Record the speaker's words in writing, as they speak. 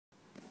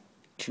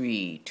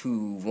3,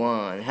 2,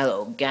 1.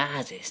 Hello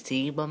guys, it's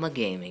Stegosaurus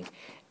Gaming,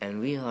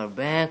 and we are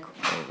back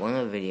with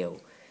one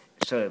video.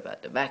 Sorry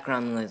about the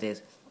background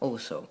noises.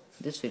 Also,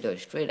 this video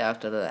is straight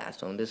after the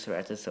last one, the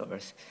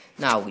Ceratosaurus.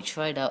 Now we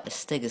tried out a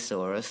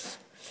Stegosaurus,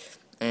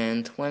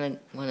 and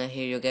wanna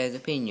hear your guys'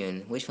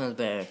 opinion. Which one's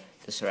better,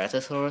 the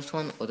Ceratosaurus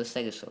one or the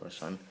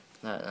Stegosaurus one?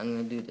 Now I'm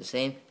gonna do the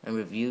same and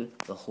review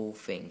the whole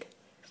thing.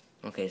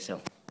 Okay,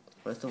 so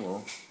first of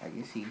all, as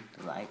you see,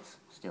 the lights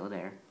still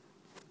there.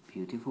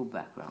 Beautiful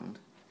background.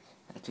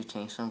 I had to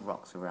change some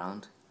rocks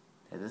around.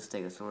 There's a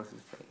Stegosaurus'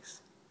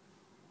 face.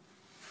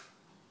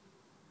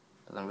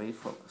 Doesn't really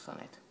focus on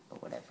it, but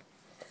whatever.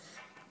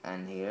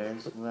 And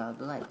here's without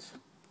the lights.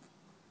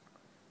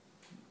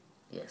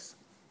 Yes,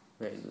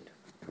 very good.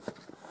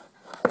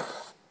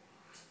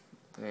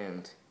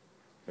 And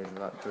there's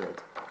about to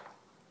it.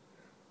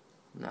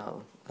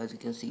 Now, as you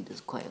can see,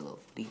 there's quite a lot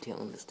of detail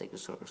in the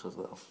Stegosaurus as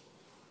well.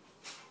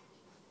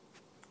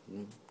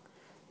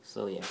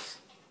 So yes.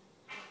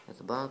 There's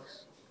a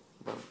box,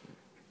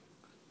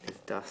 it's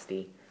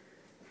dusty,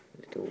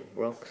 little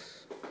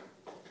rocks,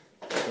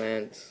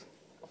 plants,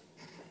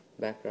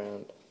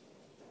 background,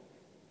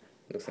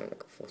 looks like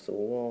a fossil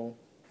wall,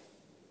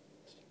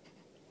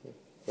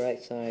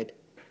 right side,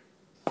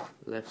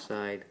 left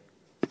side,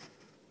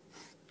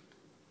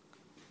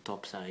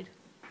 top side,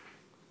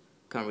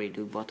 can't really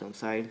do bottom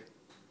side,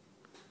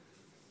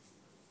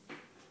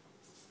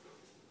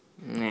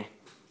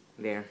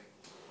 there.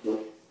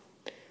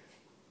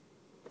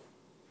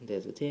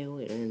 There's a tail,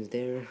 it ends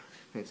there.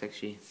 It's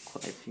actually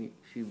quite a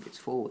few bits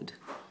forward.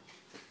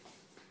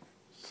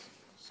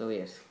 So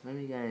yes, let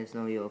me guys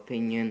know your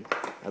opinion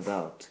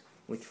about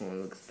which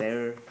one looks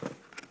better,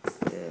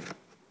 the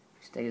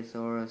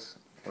Stegosaurus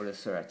or the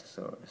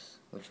Ceratosaurus.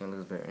 Which one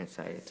looks better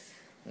inside it.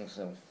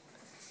 Also,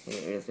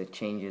 here is the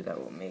changes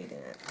that were made in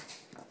it.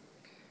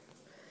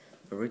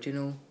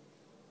 Original,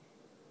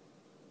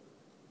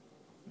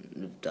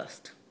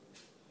 dust.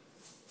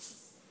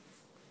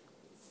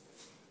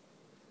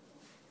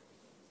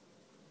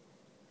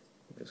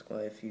 There's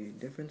quite a few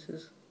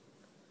differences,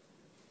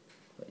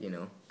 but you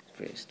know,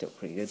 it's still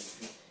pretty good.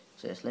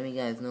 So just let me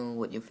guys know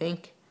what you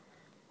think.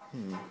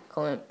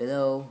 Comment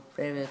below,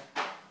 favorite,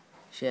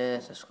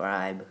 share,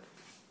 subscribe.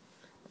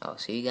 I'll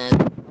see you guys.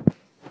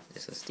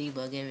 This is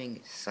Stegosaurus Gaming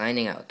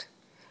signing out.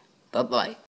 Bye bye.